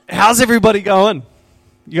How's everybody going?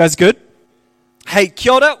 You guys good? Hey,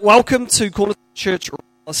 kia ora. Welcome to Cornerstone Church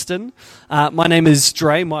Rolleston. My name is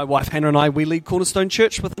Dre. My wife Hannah and I, we lead Cornerstone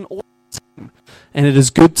Church with an awesome team. And it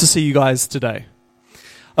is good to see you guys today.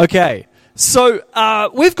 Okay, so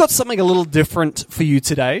we've got something a little different for you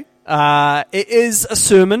today. It is a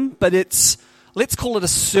sermon, but let's call it a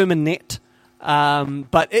sermonette.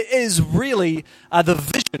 But it is really the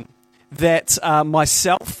vision that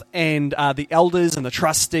myself and the elders and the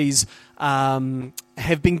trustees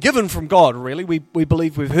have been given from God, really. We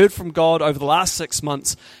believe we've heard from God over the last 6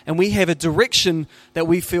 months, and we have a direction that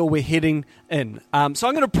we feel we're heading in. So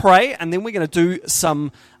I'm going to pray, and then we're going to do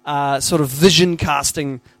some sort of vision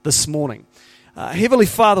casting this morning. Heavenly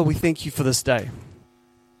Father, we thank you for this day.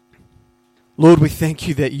 Lord, we thank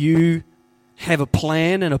you that you have a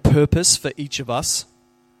plan and a purpose for each of us.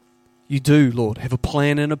 You do, Lord, have a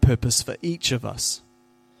plan and a purpose for each of us.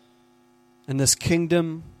 In this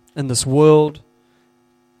kingdom, in this world,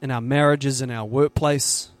 in our marriages, in our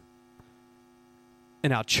workplace,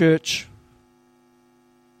 in our church,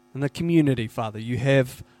 in the community, Father, you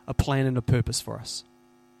have a plan and a purpose for us.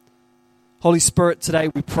 Holy Spirit, today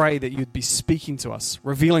we pray that you'd be speaking to us,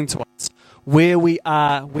 revealing to us where we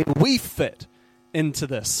are, where we fit into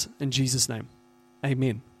this. In Jesus' name,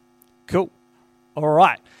 amen. Cool. All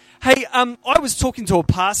right. Hey, I was talking to a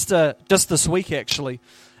pastor just this week, actually,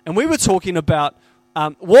 and we were talking about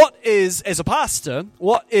what is, as a pastor,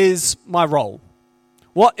 what is my role?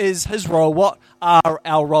 What is his role? What are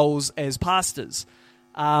our roles as pastors?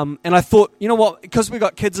 And I thought, you know what, because we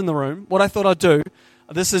got kids in the room, what I thought I'd do,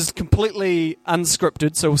 this is completely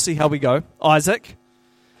unscripted, so we'll see how we go. Isaac,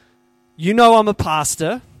 you know I'm a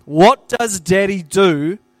pastor. What does Daddy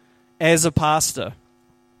do as a pastor?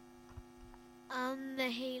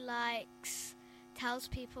 He tells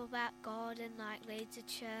people about God and leads a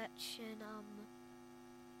church and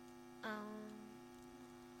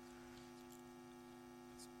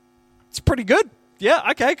It's pretty good.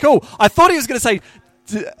 Yeah, okay, cool. I thought he was going to say,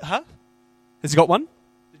 huh? Has he got one?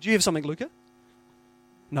 Did you have something, Luca?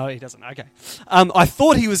 No, he doesn't. Okay. I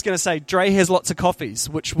thought he was going to say, Dre has lots of coffees,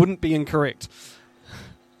 which wouldn't be incorrect.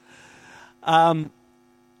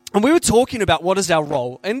 And we were talking about what is our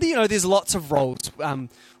role. And, you know, there's lots of roles.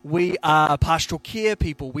 We are pastoral care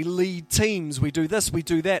people. We lead teams. We do this. We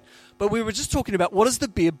do that. But we were just talking about what is the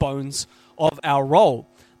bare bones of our role.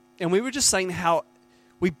 And we were just saying how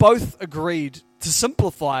we both agreed to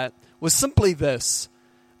simplify it was simply this,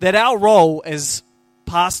 that our role as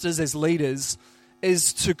pastors, as leaders,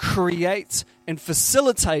 is to create and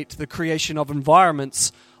facilitate the creation of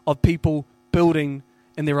environments of people building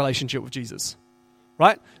in their relationship with Jesus.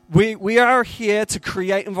 Right? We are here to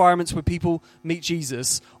create environments where people meet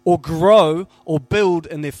Jesus or grow or build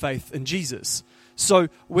in their faith in Jesus. So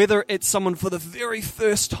whether it's someone for the very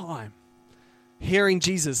first time hearing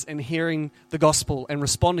Jesus and hearing the gospel and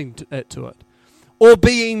responding to it, or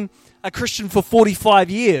being a Christian for 45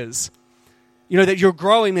 years, you know, that you're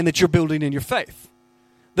growing and that you're building in your faith.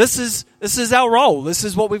 This is our role. This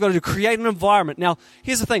is what we've got to do, create an environment. Now,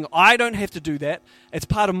 here's the thing. I don't have to do that. It's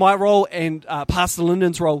part of my role and Pastor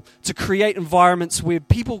Lyndon's role to create environments where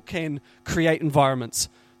people can create environments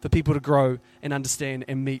for people to grow and understand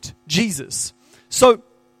and meet Jesus. So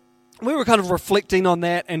we were kind of reflecting on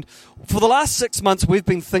that. And for the last 6 months, we've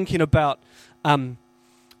been thinking about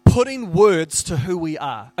putting words to who we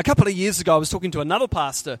are. A couple of years ago, I was talking to another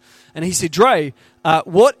pastor, and he said, Dre,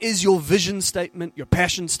 what is your vision statement, your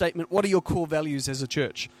passion statement? What are your core values as a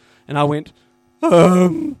church? And I went, we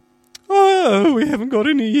haven't got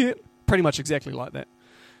any yet. Pretty much exactly like that.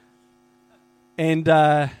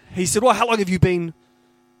 And he said, well, how long have you been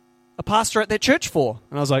a pastor at that church for?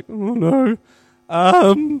 And I was like, oh, no.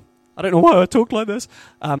 I don't know why I talked like this.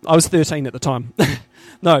 I was 13 at the time.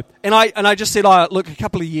 No, and I just said, look, a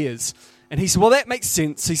couple of years. And he said, well, that makes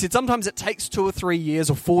sense. He said, sometimes it takes 2 or 3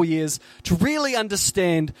 years or 4 years to really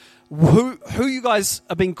understand who you guys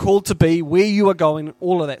are being called to be, where you are going,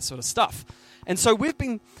 all of that sort of stuff. And so we've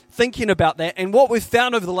been thinking about that, and what we've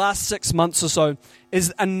found over the last 6 months or so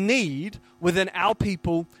is a need within our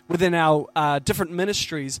people, within our different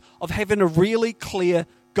ministries, of having a really clear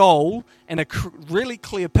goal and a really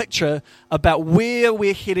clear picture about where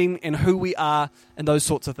we're heading and who we are and those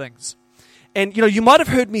sorts of things. And, you know, you might have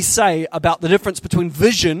heard me say about the difference between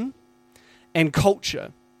vision and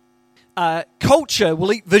culture. Culture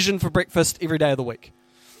will eat vision for breakfast every day of the week.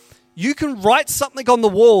 You can write something on the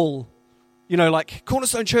wall, you know, like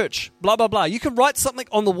Cornerstone Church, blah, blah, blah. You can write something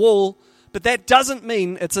on the wall, but that doesn't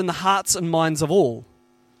mean it's in the hearts and minds of all.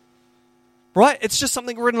 right? It's just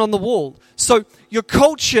something written on the wall. So your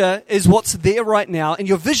culture is what's there right now, and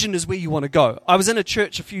your vision is where you want to go. I was in a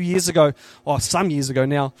church a few years ago, or some years ago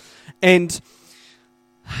now, and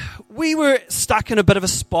we were stuck in a bit of a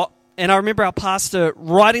spot. And I remember our pastor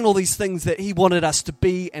writing all these things that he wanted us to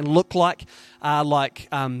be and look like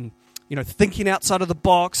thinking outside of the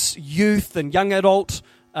box, youth and young adult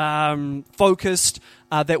focused,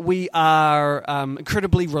 that we are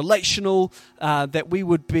incredibly relational, that we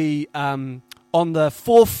would be on the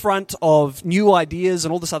forefront of new ideas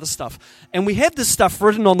and all this other stuff. And we had this stuff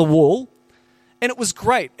written on the wall, and it was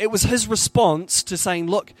great. It was his response to saying,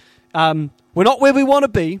 look, we're not where we want to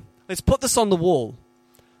be. Let's put this on the wall.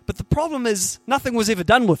 But the problem is nothing was ever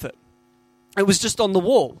done with it. It was just on the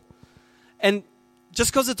wall. And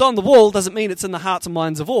just because it's on the wall doesn't mean it's in the hearts and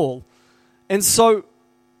minds of all. And so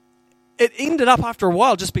it ended up after a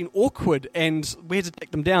while just being awkward, and we had to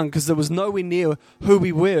take them down because there was nowhere near who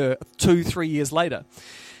we were 2-3 years later.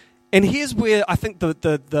 And here's where I think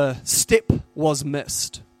the step was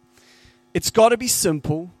missed. It's got to be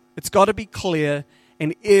simple, it's got to be clear,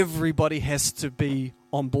 and everybody has to be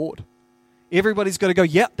on board. Everybody's got to go,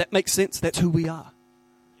 yep, that makes sense, that's who we are.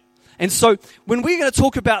 And so when we're going to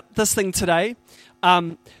talk about this thing today,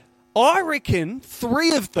 I reckon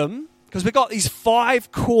 3 of them, because we've got these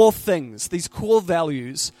 5 core things, these core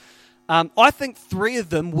values, I think 3 of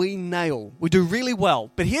them we nail. We do really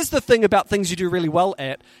well. But here's the thing about things you do really well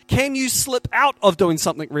at. Can you slip out of doing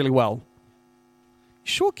something really well? You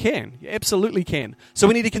sure can. You absolutely can. So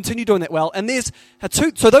we need to continue doing that well. And there's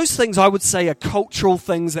 2. So those things I would say are cultural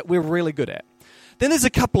things that we're really good at. Then there's a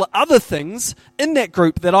couple of other things in that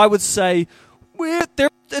group that I would say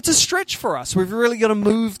it's a stretch for us. We've really got to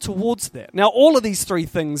move towards that. Now, all of these 3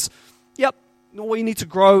 things, yep, we need to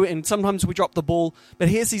grow, and sometimes we drop the ball. But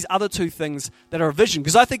here's these other 2 things that are a vision.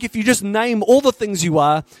 Because I think if you just name all the things you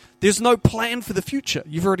are, there's no plan for the future.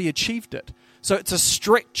 You've already achieved it. So it's a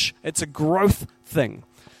stretch. It's a growth thing.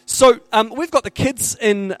 So we've got the kids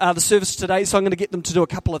in the service today, so I'm going to get them to do a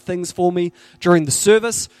couple of things for me during the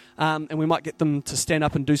service, and we might get them to stand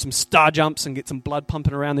up and do some star jumps and get some blood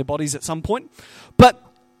pumping around their bodies at some point. But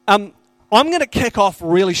I'm going to kick off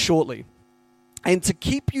really shortly, and to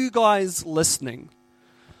keep you guys listening,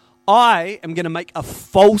 I am going to make a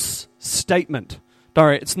false statement. Don't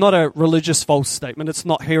worry, it's not a religious false statement, it's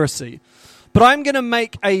not heresy. But I'm going to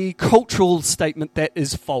make a cultural statement that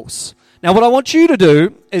is false. Now, what I want you to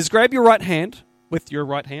do is grab your right hand with your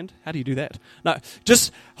right hand. How do you do that? No,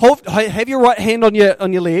 just have your right hand on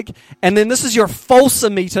your leg, and then this is your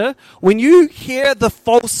falsometer. When you hear the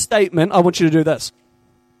false statement, I want you to do this.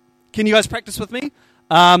 Can you guys practice with me?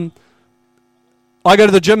 I go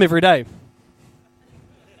to the gym every day.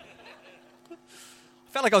 I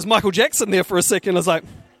felt like I was Michael Jackson there for a second. I was like,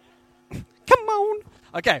 come on.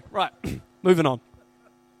 Okay, right. Moving on.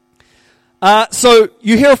 So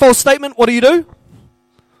you hear a false statement, what do?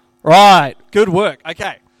 Right, good work.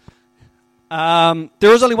 Okay.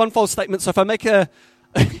 There is only one false statement, so if I make a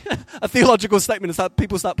theological statement and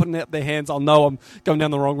people start putting out their hands, I'll know I'm going down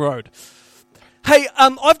the wrong road. Hey,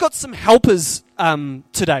 I've got some helpers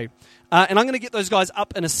today, and I'm going to get those guys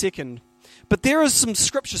up in a second. But there is some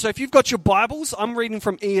scripture. So if you've got your Bibles, I'm reading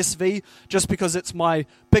from ESV just because it's my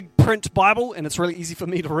big print Bible and it's really easy for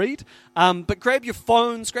me to read. But grab your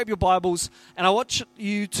phones, grab your Bibles, and I want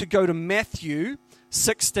you to go to Matthew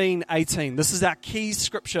 16:18. This is our key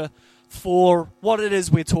scripture for what it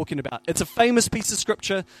is we're talking about. It's a famous piece of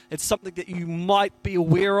scripture. It's something that you might be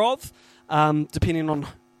aware of, depending on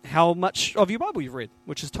how much of your Bible you've read,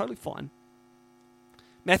 which is totally fine.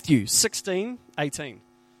 Matthew 16:18.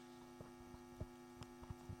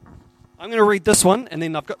 I'm going to read this one, and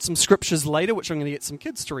then I've got some scriptures later, which I'm going to get some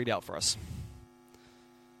kids to read out for us.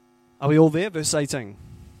 Are we all there? Verse 18.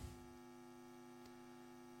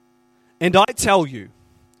 And I tell you,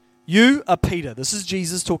 you are Peter. This is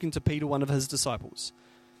Jesus talking to Peter, one of his disciples.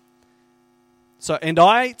 So, and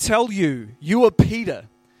I tell you, you are Peter,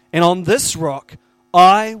 and on this rock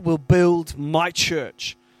I will build my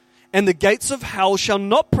church, and the gates of hell shall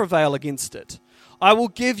not prevail against it. I will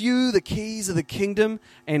give you the keys of the kingdom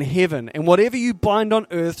and heaven, and whatever you bind on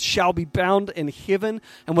earth shall be bound in heaven,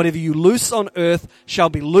 and whatever you loose on earth shall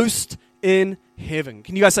be loosed in heaven.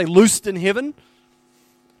 Can you guys say loosed in heaven?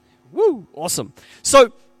 Woo, awesome.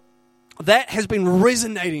 So that has been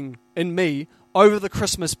resonating in me over the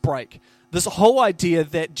Christmas break. This whole idea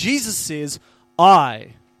that Jesus says, I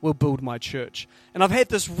will build my church. And I've had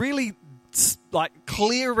this really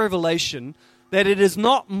clear revelation that it is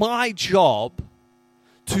not my job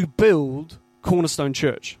to build Cornerstone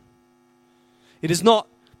Church. It is not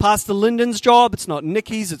Pastor Lyndon's job, it's not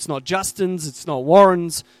Nikki's, it's not Justin's, it's not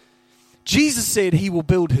Warren's. Jesus said he will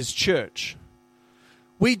build his church.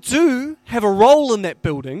 We do have a role in that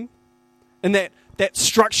building, in that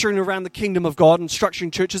structuring around the kingdom of God and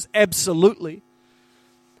structuring churches, absolutely.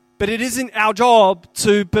 But it isn't our job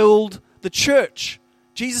to build the church.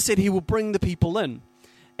 Jesus said he will bring the people in.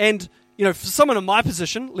 And, for someone in my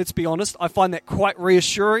position, let's be honest, I find that quite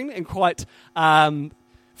reassuring and quite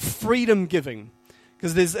freedom-giving.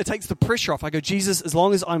 Because it takes the pressure off. I go, Jesus, as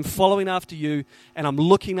long as I'm following after you and I'm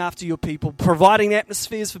looking after your people, providing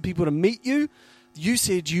atmospheres for people to meet you, you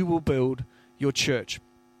said you will build your church.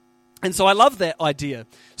 And so I love that idea.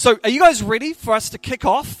 So are you guys ready for us to kick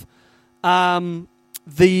off the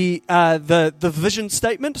vision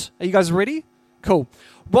statement? Are you guys ready? Cool.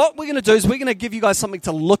 What we're going to do is we're going to give you guys something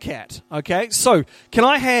to look at. Okay. So can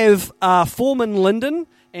I have Foreman Lyndon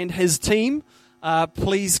and his team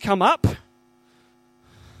please come up?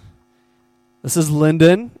 This is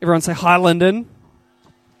Lyndon. Everyone say hi, Lyndon.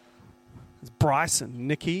 It's Bryce and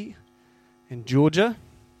Nikki and Georgia.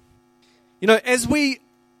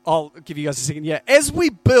 I'll give you guys a second. Yeah, as we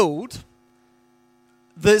build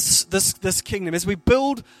this kingdom, as we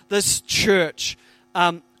build this church,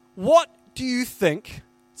 what do you think?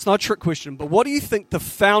 It's not a trick question, but what do you think the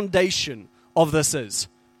foundation of this is?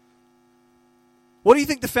 What do you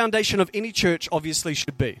think the foundation of any church obviously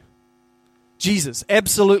should be? Jesus,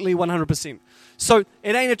 absolutely 100%. So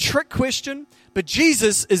it ain't a trick question, but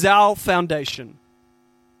Jesus is our foundation.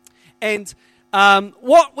 And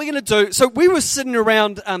what we're going to do, so we were sitting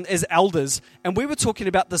around as elders, and we were talking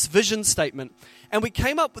about this vision statement, and we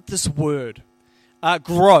came up with this word,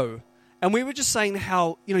 grow. And we were just saying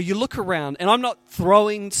how, you look around, and I'm not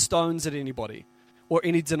throwing stones at anybody or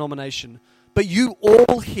any denomination, but you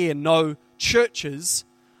all here know churches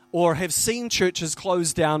or have seen churches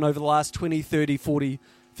close down over the last 20, 30, 40,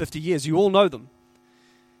 50 years. You all know them.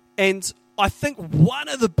 And I think one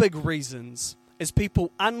of the big reasons is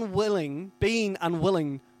people being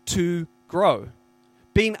unwilling to grow,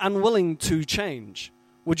 being unwilling to change.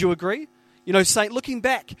 Would you agree? Looking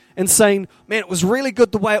back and saying, man, it was really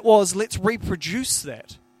good the way it was, let's reproduce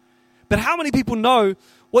that. But how many people know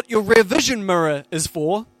what your rear vision mirror is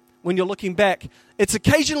for when you're looking back? It's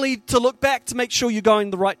occasionally to look back to make sure you're going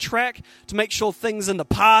the right track, to make sure things in the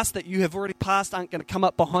past that you have already passed aren't going to come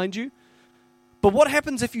up behind you. But what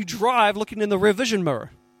happens if you drive looking in the rear vision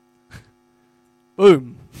mirror?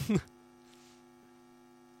 Boom.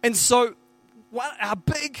 And so our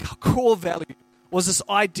big core value was this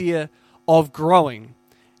idea of growing.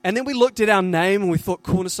 And then we looked at our name and we thought,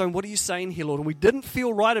 Cornerstone, what are you saying here, Lord? And we didn't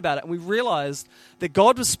feel right about it. And we realized that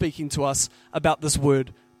God was speaking to us about this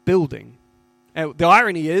word building. And the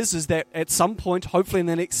irony is that at some point, hopefully in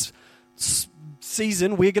the next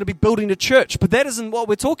season, we're going to be building a church. But that isn't what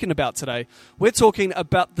we're talking about today. We're talking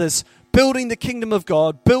about this building the kingdom of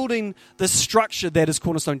God, building the structure that is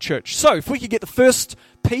Cornerstone Church. So if we could get the first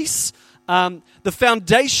piece, the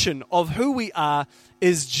foundation of who we are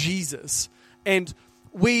is Jesus. And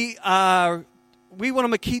we want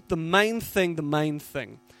to keep the main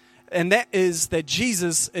thing. And that is that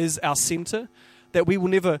Jesus is our center, that we will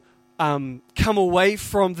never come away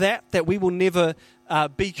from that we will never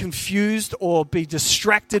be confused or be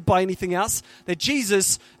distracted by anything else, that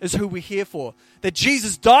Jesus is who we're here for, that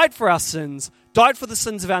Jesus died for our sins, died for the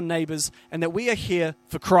sins of our neighbors, and that we are here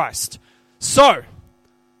for Christ. So,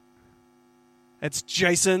 it's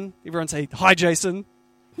Jason. Everyone say, hi, Jason.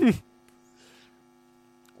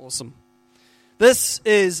 Awesome. This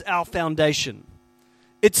is our foundation.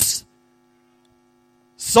 It's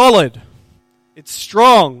solid. It's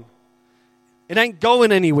strong. It ain't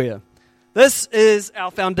going anywhere. This is our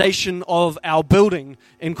foundation of our building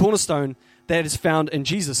in Cornerstone that is found in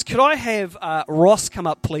Jesus. Could I have Ross come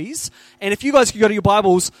up, please? And if you guys could go to your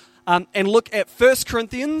Bibles and look at 1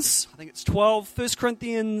 Corinthians, I think it's 12, 1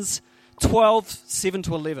 Corinthians 12, 7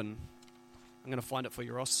 to 11. I'm going to find it for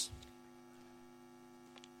you, Ross.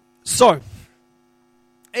 So,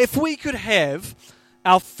 if we could have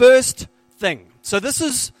our first thing. So this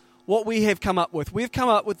is what we have come up with. We've come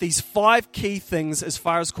up with these 5 key things as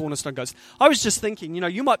far as Cornerstone goes. I was just thinking,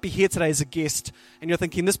 you might be here today as a guest, and you're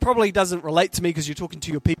thinking, this probably doesn't relate to me because you're talking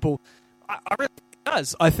to your people. I really think it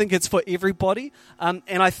does. I think it's for everybody. And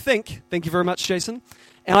I think, thank you very much, Jason,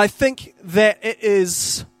 and I think that it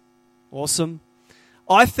is awesome.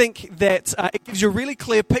 I think that it gives you a really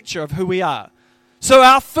clear picture of who we are. So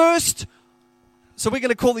we're going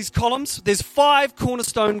to call these columns. There's 5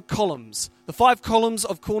 Cornerstone columns. The 5 columns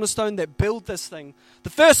of Cornerstone that build this thing.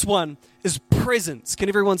 The first one is presence. Can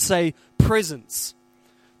everyone say presence?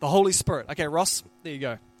 The Holy Spirit. Okay, Ross, there you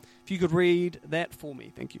go. If you could read that for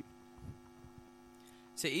me. Thank you.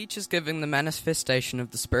 To each is given the manifestation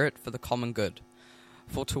of the Spirit for the common good.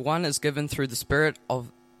 For to one is given through the Spirit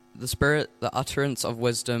the utterance of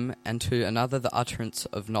wisdom, and to another the utterance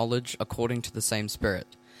of knowledge according to the same Spirit.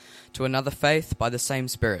 To another faith by the same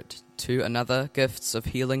Spirit. To another gifts of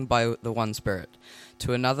healing by the one Spirit.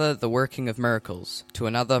 To another the working of miracles. To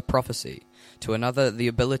another prophecy. To another the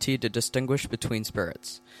ability to distinguish between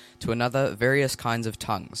spirits. To another various kinds of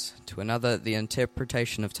tongues. To another the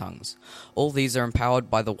interpretation of tongues. All these are empowered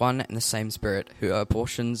by the one and the same Spirit, who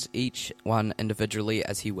apportions each one individually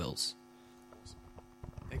as he wills.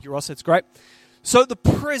 Thank you, Ross. That's great. So the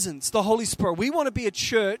presence, the Holy Spirit. We want to be a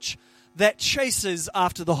church that chases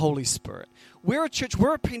after the Holy Spirit. We're a church,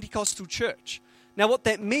 we're a Pentecostal church. Now what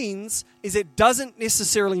that means is it doesn't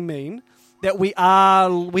necessarily mean that we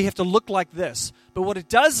have to look like this. But what it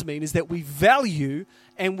does mean is that we value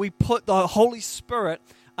and we put the Holy Spirit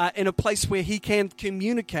in a place where he can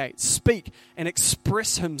communicate, speak, and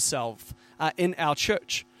express himself in our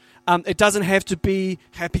church. It doesn't have to be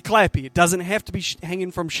happy clappy. It doesn't have to be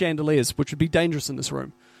hanging from chandeliers, which would be dangerous in this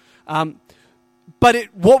room. But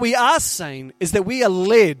what we are saying is that we are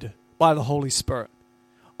led by the Holy Spirit.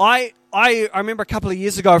 I remember a couple of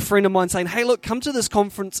years ago, a friend of mine saying, hey, look, come to this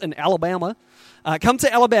conference in Alabama. Come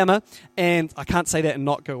to Alabama, and I can't say that and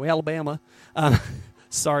not go, Alabama.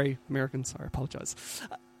 Sorry, Americans, I apologize.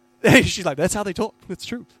 She's like, that's how they talk. It's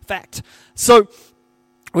true. Fact. So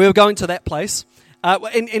we were going to that place. They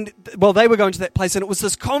were going to that place, and it was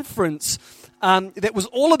this conference that was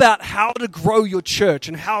all about how to grow your church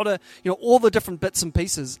and how to, all the different bits and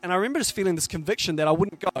pieces. And I remember just feeling this conviction that I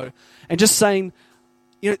wouldn't go and just saying,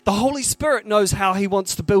 the Holy Spirit knows how he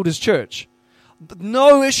wants to build his church.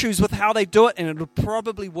 No issues with how they do it, and it'll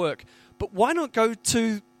probably work. But why not go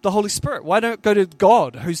to the Holy Spirit? Why don't go to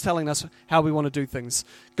God, who's telling us how we want to do things?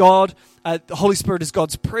 God, the Holy Spirit is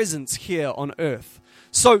God's presence here on earth.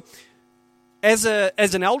 So as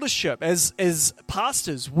an eldership, as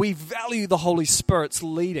pastors, we value the Holy Spirit's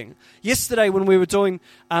leading. Yesterday when we were doing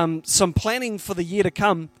some planning for the year to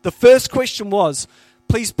come, the first question was,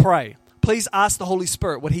 please pray. Please ask the Holy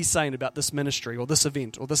Spirit what he's saying about this ministry or this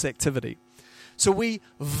event or this activity. So we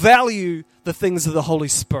value the things of the Holy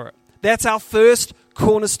Spirit. That's our first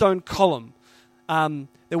cornerstone column, that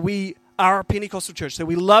we are a Pentecostal church, that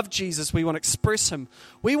we love Jesus, we want to express him.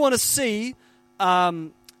 We want to see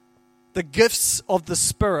the gifts of the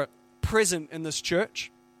Spirit present in this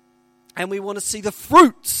church, and we want to see the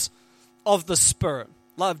fruits of the Spirit: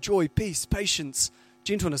 love, joy, peace, patience,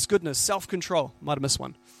 gentleness, goodness, self-control. Might have missed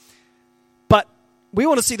one. But we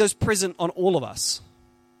want to see those present on all of us.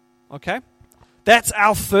 Okay? That's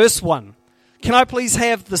our first one. Can I please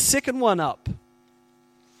have the second one up?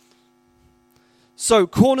 So,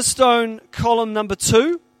 cornerstone column number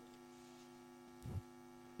 2.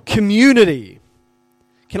 Community.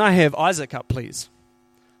 Can I have Isaac up, please?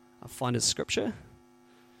 I'll find his scripture.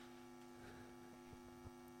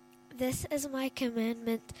 This is my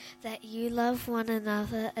commandment, that you love one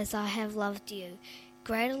another as I have loved you.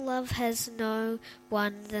 Greater love has no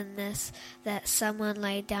one than this, that someone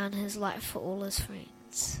laid down his life for all his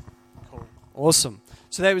friends. Cool. Awesome.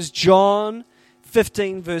 So that was John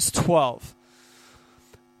 15, verse 12.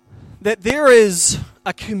 That there is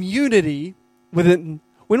a community within.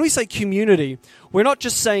 When we say community, we're not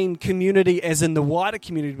just saying community as in the wider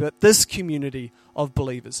community, but this community of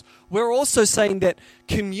believers. We're also saying that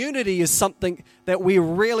community is something that we're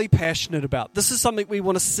really passionate about. This is something we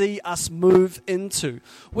want to see us move into.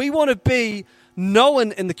 We want to be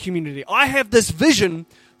known in the community. I have this vision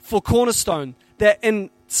for Cornerstone that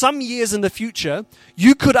in some years in the future,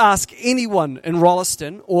 you could ask anyone in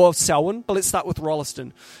Rolleston or Selwyn, but let's start with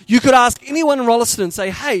Rolleston. You could ask anyone in Rolleston and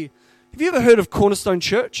say, hey, have you ever heard of Cornerstone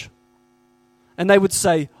Church? And they would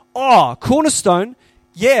say, oh, Cornerstone,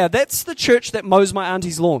 yeah, that's the church that mows my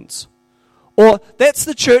auntie's lawns. Or that's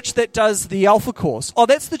the church that does the Alpha course. Or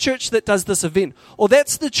that's the church that does this event. Or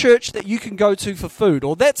that's the church that you can go to for food.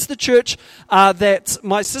 Or that's the church that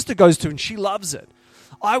my sister goes to and she loves it.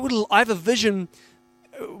 I have a vision.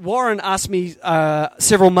 Warren asked me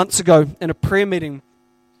several months ago in a prayer meeting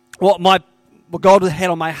what God had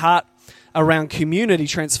on my heart around community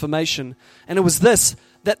transformation. And it was this,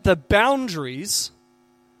 that the boundaries,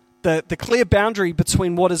 the clear boundary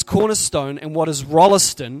between what is Cornerstone and what is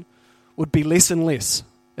Rolleston would be less and less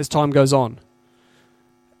as time goes on.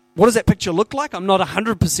 What does that picture look like? I'm not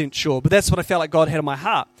 100% sure, but that's what I felt like God had in my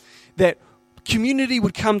heart. That community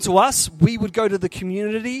would come to us, we would go to the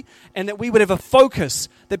community, and that we would have a focus,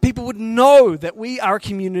 that people would know that we are a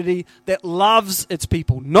community that loves its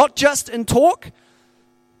people, not just in talk,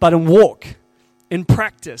 but in walk, in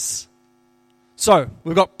practice. So,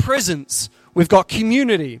 we've got presence, We've got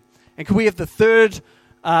community. And can we have the third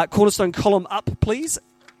cornerstone column up, please?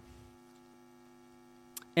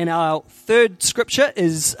 And our third scripture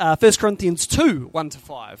is 1 Corinthians 2, 1 to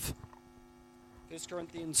 5. 1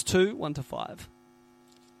 Corinthians 2, 1 to 5.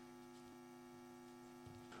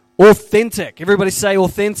 Authentic. Everybody say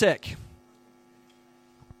authentic.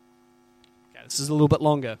 Okay, this is a little bit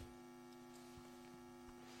longer.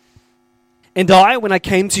 And I, when I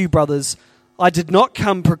came to you, brothers, I did not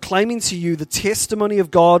come proclaiming to you the testimony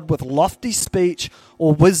of God with lofty speech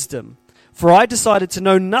or wisdom, for I decided to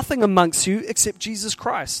know nothing amongst you except Jesus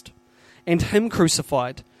Christ and Him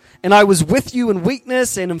crucified. And I was with you in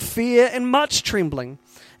weakness and in fear and much trembling.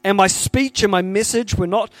 And my speech and my message were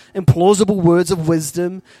not in plausible words of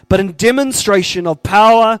wisdom, but in demonstration of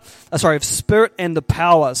of spirit and the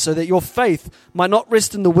power, so that your faith might not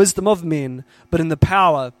rest in the wisdom of men, but in the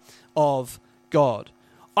power of God.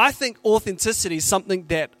 I think authenticity is something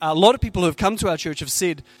that a lot of people who have come to our church have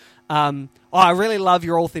said, I really love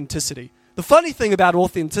your authenticity. The funny thing about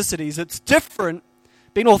authenticity is it's different.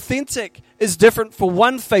 Being authentic is different for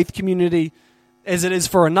one faith community as it is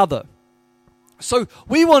for another. So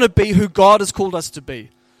we want to be who God has called us to be.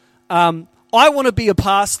 I want to be a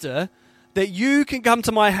pastor that you can come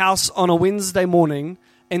to my house on a Wednesday morning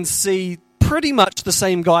and see pretty much the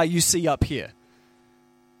same guy you see up here.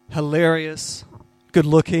 Hilarious, good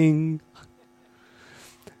looking.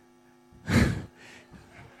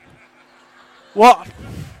 What?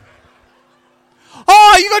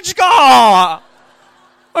 Oh, you got your car!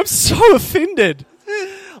 I'm so offended.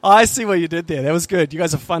 I see what you did there. That was good. You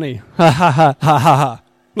guys are funny. Ha ha ha ha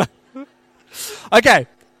ha. Okay,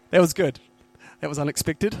 that was good. That was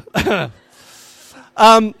unexpected.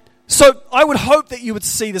 So I would hope that you would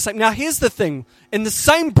see the same. Now here's the thing. In the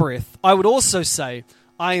same breath, I would also say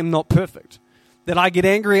I am not perfect. That I get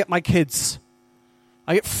angry at my kids.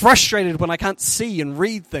 I get frustrated when I can't see and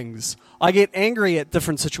read things. I get angry at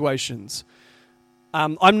different situations.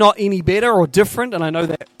 I'm not any better or different, and I know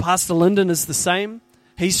that Pastor Lyndon is the same.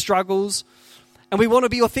 He struggles, and we want to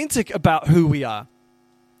be authentic about who we are.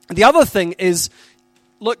 And the other thing is,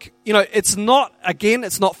 look, it's not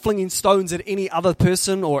flinging stones at any other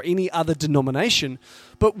person or any other denomination,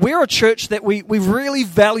 but we're a church that we really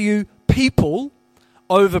value people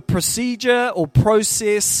over procedure or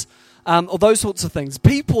process or those sorts of things.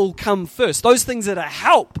 People come first. Those things that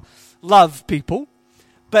help love people,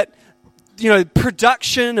 but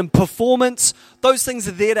production and performance, those things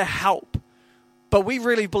are there to help. But we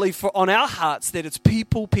really believe on our hearts that it's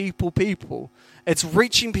people. It's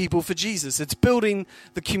reaching people for Jesus. It's building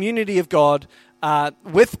the community of God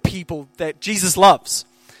with people that Jesus loves.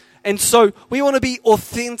 And so we want to be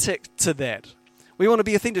authentic to that. We want to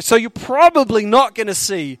be authentic. So you're probably not going to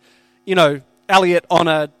see, Elliot on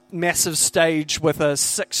a massive stage with a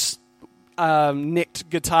six-necked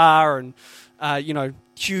guitar and,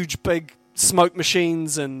 huge big smoke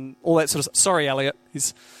machines and all that sort of stuff. Sorry, Elliot.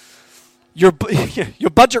 Your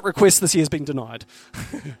budget request this year has been denied.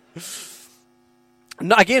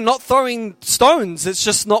 Again, not throwing stones. It's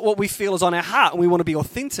just not what we feel is on our heart, and we want to be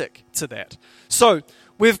authentic to that. So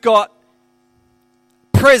we've got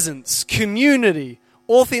presence, community,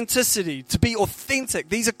 authenticity, to be authentic.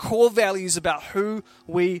 These are core values about who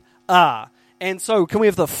we are. And so can we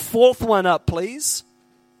have the fourth one up, please?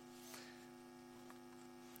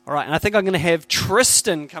 All right, and I think I'm going to have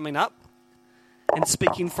Tristan coming up and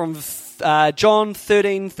speaking from John 13:34.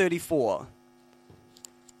 Okay,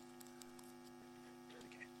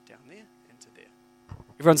 down there and to there.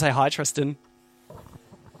 Everyone say hi, Tristan.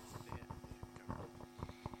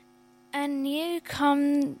 A new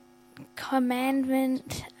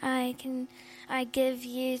commandment I give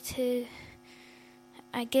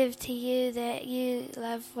to you, that you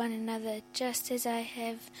love one another just as I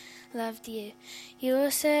have loved you. You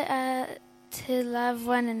also are to love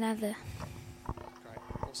one another. Great,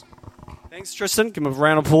 awesome. Thanks, Tristan. Give him a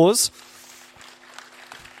round of applause.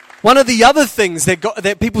 One of the other things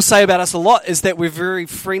that people say about us a lot is that we're very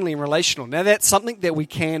friendly and relational. Now, that's something that we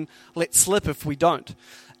can let slip if we don't.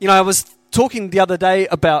 I was talking the other day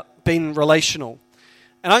about being relational,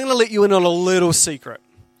 and I'm going to let you in on a little secret.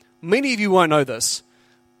 Many of you won't know this,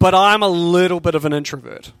 but I'm a little bit of an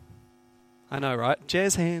introvert. I know, right?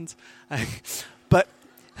 Jazz hands. But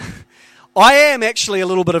I am actually a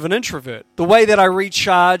little bit of an introvert. The way that I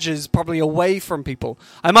recharge is probably away from people.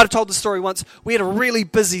 I might have told the story once. We had a really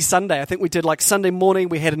busy Sunday. I think we did like Sunday morning.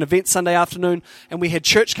 We had an event Sunday afternoon, and we had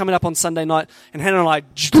church coming up on Sunday night. And Hannah and I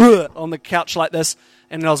on the couch like this.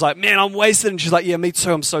 And I was like, man, I'm wasted. And she's like, yeah, me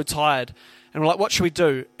too. I'm so tired. And we're like, what should we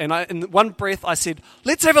do? And in one breath, I said,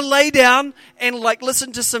 let's have a lay down and like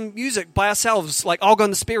listen to some music by ourselves. Like, I'll go in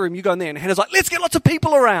the spare room, you go in there. And Hannah's like, let's get lots of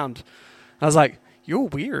people around. And I was like, you're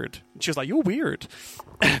weird. And she was like, you're weird.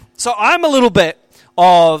 So I'm a little bit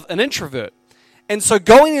of an introvert. And so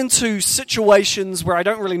going into situations where I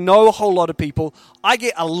don't really know a whole lot of people, I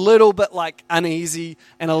get a little bit like uneasy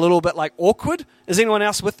and a little bit like awkward. Is anyone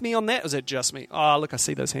else with me on that? Or is it just me? Oh, look, I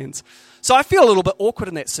see those hands. So I feel a little bit awkward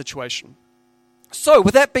in that situation. So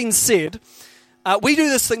with that being said, we do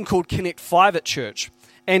this thing called Connect 5 at church.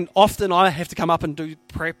 And often I have to come up and do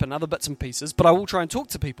prep and other bits and pieces, but I will try and talk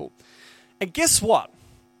to people. And guess what?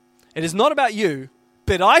 It is not about you,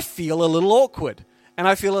 but I feel a little awkward and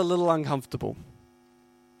I feel a little uncomfortable.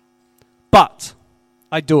 But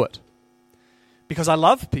I do it because I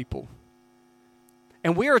love people.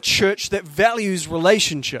 And we're a church that values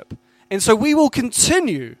relationship. And so we will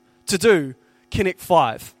continue to do Connect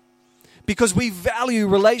 5 because we value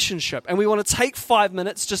relationship and we want to take 5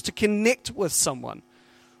 minutes just to connect with someone,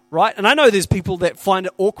 right? And I know there's people that find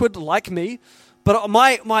it awkward like me, but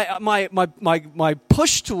my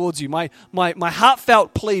push towards you, my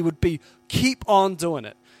heartfelt plea would be keep on doing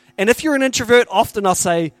it. And if you're an introvert, often I'll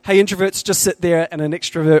say, hey, introverts, just sit there and an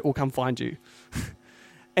extrovert will come find you.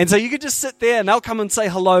 And so you could just sit there and they'll come and say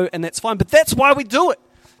hello and that's fine. But that's why we do it,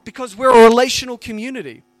 because we're a relational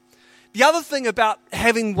community. The other thing about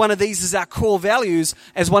having one of these as our core values,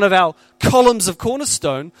 as one of our columns of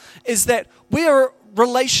Cornerstone, is that we are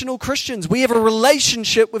relational Christians. We have a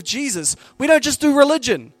relationship with Jesus. We don't just do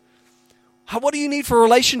religion. What do you need for a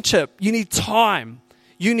relationship? You need time.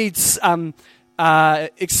 You need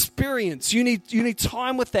experience. You need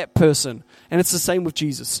time with that person. And it's the same with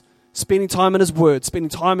Jesus. Spending time in His Word, spending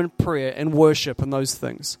time in prayer and worship and those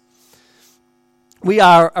things. We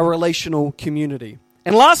are a relational community.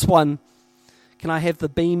 And last one, can I have the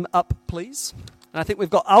beam up, please? And I think we've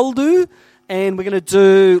got Aldu, and we're going to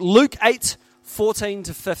do Luke 8, 14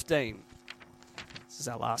 to 15. This is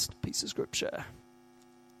our last piece of scripture.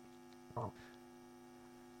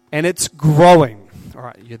 And it's growing. All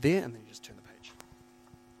right, you're there, and then you just turn the page.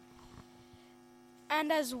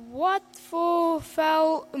 And as what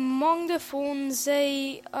fell among the thorns,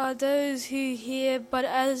 they are those who hear, but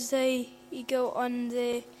as they go on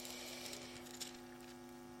their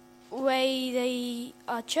way, they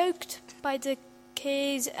are choked by the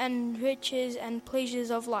cares and riches and pleasures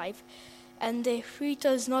of life, and their fruit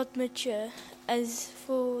does not mature. As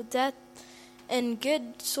for that in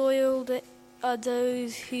good soil, they are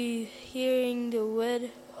those who, hearing the word,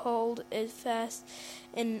 hold it fast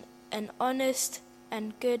in an honest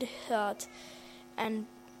and good heart, and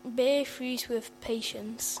bear fruit with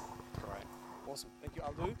patience. All right, awesome. Thank you,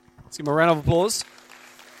 Aldu. Let's give him a round of applause.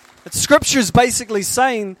 The scripture is basically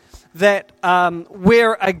saying that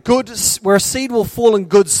where a seed will fall in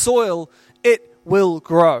good soil, it will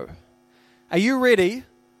grow. Are you ready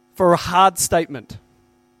for a hard statement?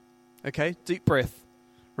 Okay, deep breath.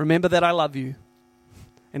 Remember that I love you,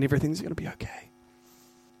 and everything's going to be okay.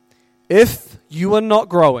 If you are not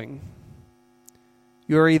growing,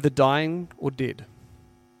 you're either dying or dead.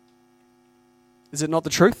 Is it not the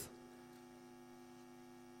truth?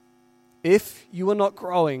 If you are not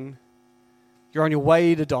growing, you're on your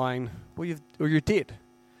way to dying, or you're dead.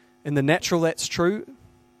 In the natural, that's true.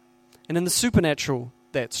 And in the supernatural,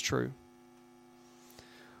 that's true.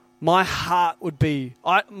 My heart would be,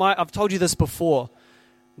 I've told you this before,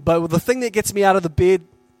 but the thing that gets me out of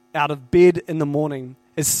bed in the morning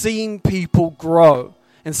is seeing people grow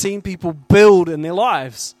and seeing people build in their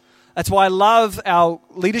lives. That's why I love our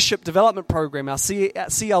leadership development program, our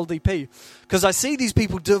CLDP, because I see these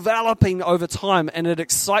people developing over time and it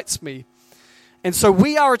excites me. And so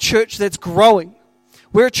we are a church that's growing.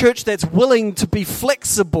 We're a church that's willing to be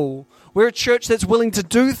flexible. We're a church that's willing to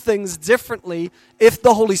do things differently if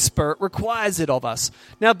the Holy Spirit requires it of us.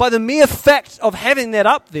 Now, by the mere fact of having that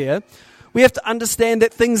up there, we have to understand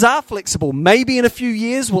that things are flexible. Maybe in a few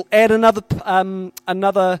years we'll add another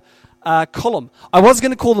column. I was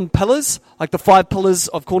going to call them pillars, like the 5 pillars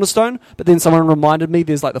of Cornerstone, but then someone reminded me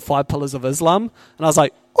there's like the 5 pillars of Islam, and I was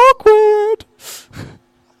like, awkward.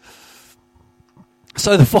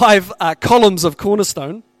 So the 5 columns of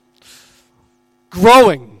Cornerstone,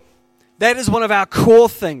 growing. That is one of our core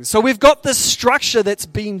things. So we've got this structure that's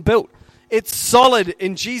being built. It's solid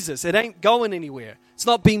in Jesus. It ain't going anywhere. It's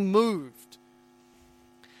not being moved.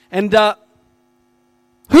 And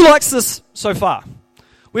who likes this so far?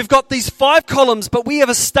 We've got these 5 columns, but we have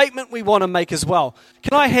a statement we want to make as well.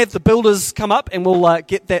 Can I have the builders come up and we'll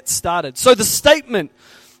get that started? So the statement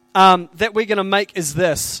that we're going to make is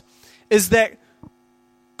this, is that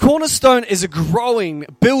Cornerstone is a growing,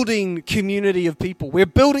 building community of people. We're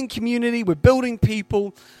building community, we're building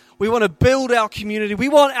people. We want to build our community. We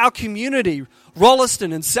want our community,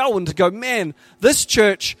 Rolleston and Selwyn, to go, man, this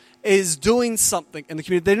church is doing something in the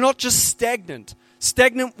community. They're not just stagnant.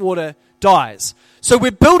 Stagnant water dies. So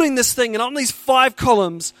we're building this thing, and on these 5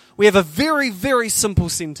 columns, we have a very, very simple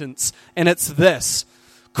sentence, and it's this.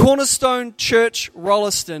 Cornerstone Church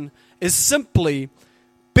Rolleston is simply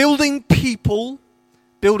building people,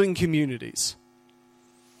 building communities.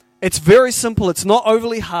 It's very simple. It's not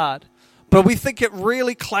overly hard, but we think it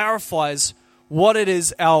really clarifies what it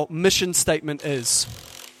is our mission statement is.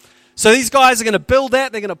 So these guys are going to build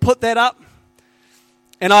that. They're going to put that up,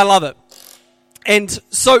 and I love it. And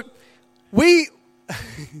so we,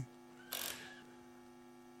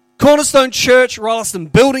 Cornerstone Church Rolleston,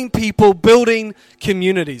 building people, building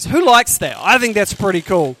communities. Who likes that? I think that's pretty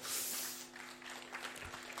cool.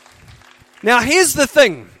 Now, here's the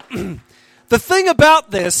thing. The thing about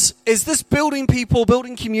this is this building people,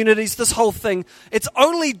 building communities, this whole thing, it's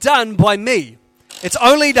only done by me. It's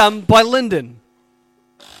only done by Lyndon.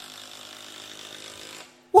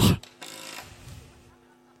 What?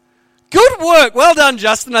 Good work. Well done,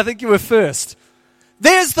 Justin. I think you were first.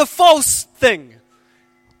 There's the false thing.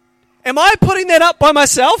 Am I putting that up by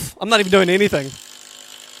myself? I'm not even doing anything.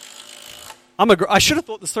 I should have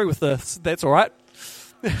thought this through with this. That's all right.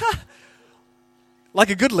 Like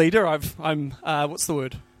a good leader, I'm what's the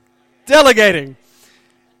word? Delegating.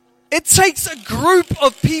 It takes a group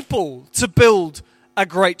of people to build a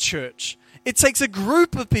great church. It takes a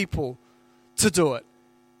group of people to do it.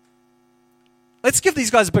 Let's give these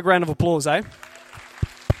guys a big round of applause, eh?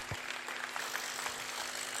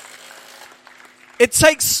 It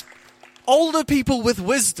takes older people with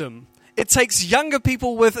wisdom. It takes younger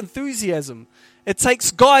people with enthusiasm. It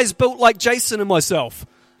takes guys built like Jason and myself.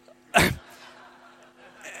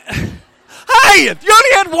 Hey, you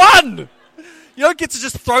only had one! You don't get to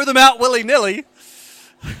just throw them out willy-nilly.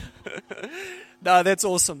 No, that's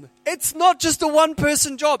awesome. It's not just a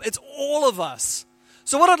one-person job. It's all of us.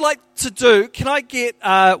 So what I'd like to do, can I get,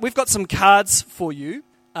 we've got some cards for you,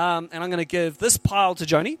 and I'm going to give this pile to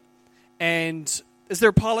Joni. And is there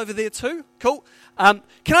a pile over there too? Cool. Can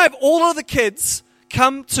I have all of the kids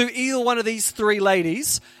come to either one of these 3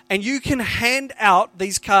 ladies, and you can hand out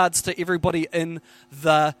these cards to everybody in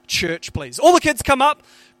the church, please. All the kids come up,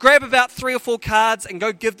 grab about 3 or 4 cards, and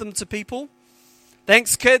go give them to people.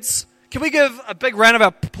 Thanks, kids. Can we give a big round of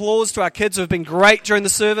applause to our kids who have been great during the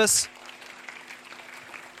service?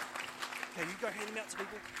 Okay, you go hand them out to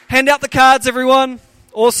people. Hand out the cards, everyone.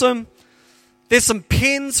 Awesome. There's some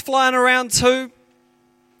pens flying around too.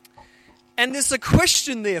 And there's a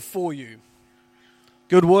question there for you.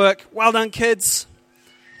 Good work. Well done, kids.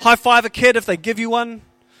 High five a kid if they give you one.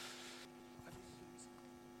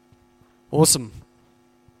 Awesome.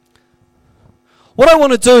 What I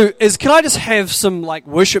want to do is, can I just have some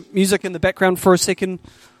worship music in the background for a second,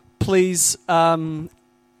 please? Who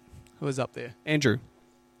is up there? Andrew.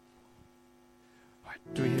 All right,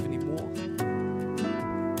 do we have any more?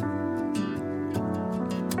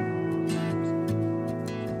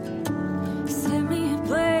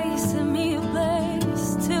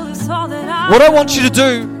 What I want you to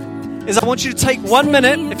do is I want you to take 1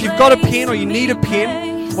 minute. If you've got a pen or you need a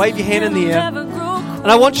pen, wave your hand in the air.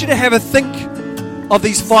 And I want you to have a think of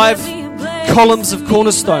these 5 columns of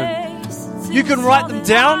Cornerstone. You can write them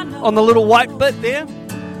down on the little white bit there.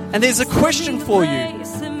 And there's a question for you.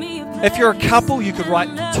 If you're a couple, you could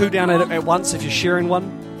write 2 down at once if you're sharing one.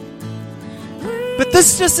 But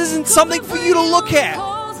this just isn't something for you to look at.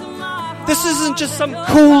 This isn't just some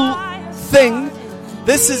cool thing.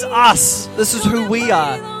 This is us. This is who we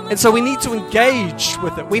are. And so we need to engage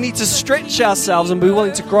with it. We need to stretch ourselves and be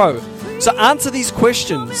willing to grow. So answer these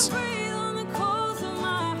questions.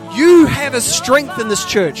 You have a strength in this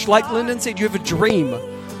church. Like Lyndon said, you have a dream.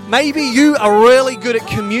 Maybe you are really good at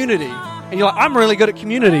community. And you're like, I'm really good at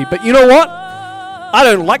community. But you know what? I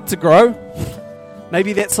don't like to grow.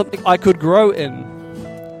 Maybe that's something I could grow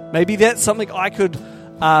in. Maybe that's something I could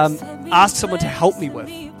ask someone to help me with.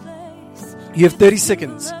 You have 30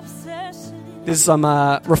 seconds. There's some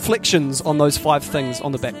reflections on those 5 things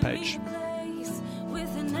on the back page.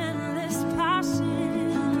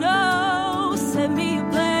 Set me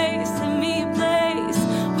ablaze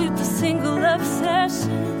with a single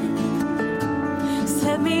obsession.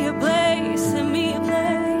 Set me ablaze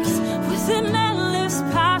with an endless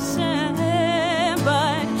passion.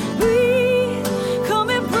 But we come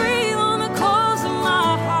and breathe on the coals of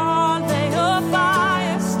my heart. Lay a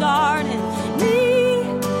fire starting. Me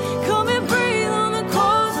come and breathe on the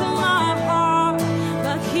coals of my heart.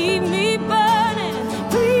 But keep me burning.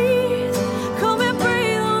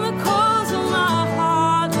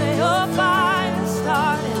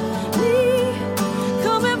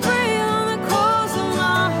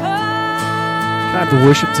 I have the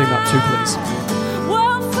worship team up too, please?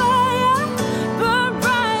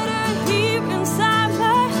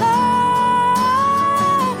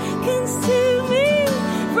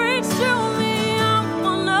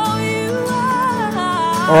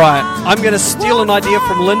 All right, I'm going to steal an idea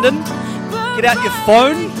from Lyndon. Get out your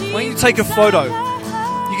phone. Why don't you take a photo?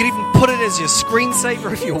 You can even put it as your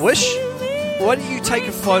screensaver if you wish. Why don't you take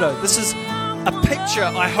a photo? This is a picture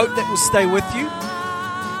I hope that will stay with you.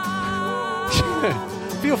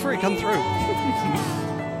 Feel free, come through.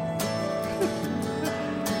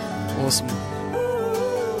 Awesome.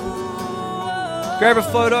 Grab a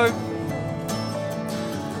photo.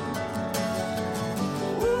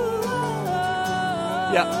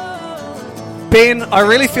 Yeah. Ben, I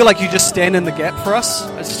really feel like you just stand in the gap for us.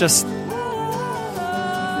 It's just...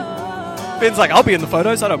 Ben's like, I'll be in the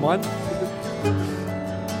photos, I don't mind.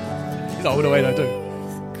 He's like, what do I do?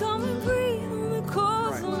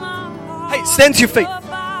 Right. Hey, stand to your feet,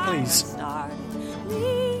 please.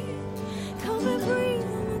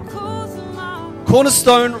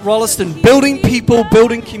 Cornerstone, Rolleston, building people,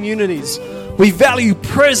 building communities. We value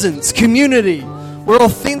presence, community. We're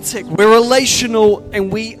authentic, we're relational,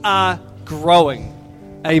 and we are growing.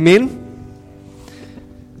 Amen?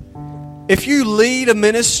 If you lead a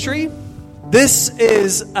ministry, this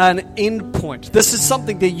is an end point. This is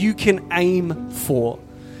something that you can aim for.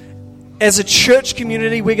 As a church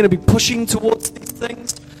community, we're going to be pushing towards these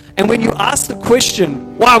things. And when you ask the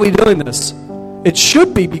question, why are we doing this? It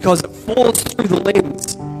should be because it falls through the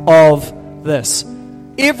lens of this.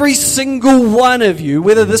 Every single one of you,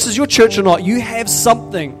 whether this is your church or not, you have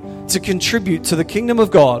something to contribute to the kingdom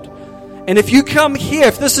of God. And if you come here,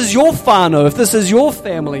 if this is your whānau, if this is your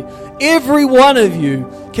family, every one of you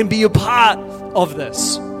can be a part of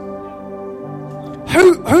this.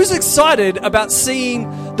 Who's excited about seeing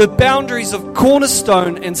the boundaries of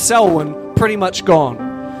Cornerstone and Selwyn pretty much gone?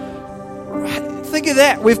 Think of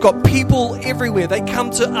that. We've got people everywhere. They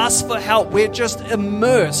come to us for help. We're just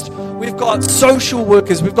immersed. We've got social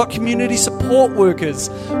workers. We've got community support workers.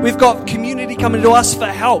 We've got community coming to us for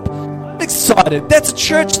help. I'm excited. That's a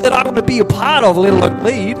church that I want to be a part of, let alone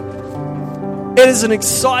lead. It is an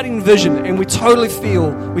exciting vision, and we totally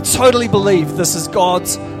believe this is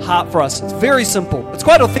God's heart for us. It's very simple. It's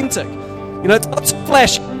quite authentic. You know, it's not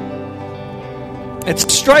flashy.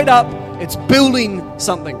 It's straight up. It's building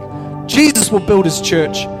something. Jesus will build his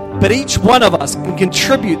church, but each one of us can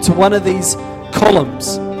contribute to one of these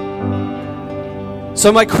columns.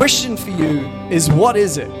 So my question for you is, what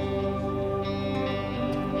is it?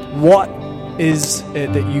 What is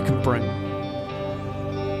it that you can bring?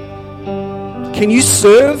 Can you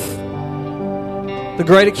serve the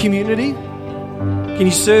greater community? Can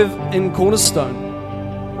you serve in Cornerstone?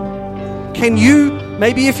 Can you,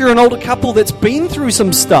 maybe if you're an older couple that's been through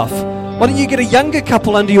some stuff, why don't you get a younger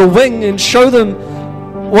couple under your wing and show them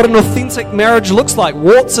what an authentic marriage looks like,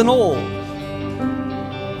 warts and all?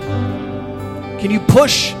 Can you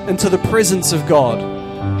push into the presence of God?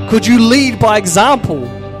 Could you lead by example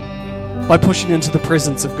by pushing into the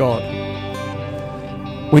presence of God?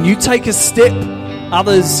 When you take a step,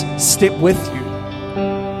 others step with you.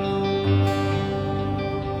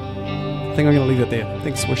 I think I'm going to leave it there.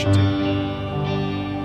 Thanks, worship team.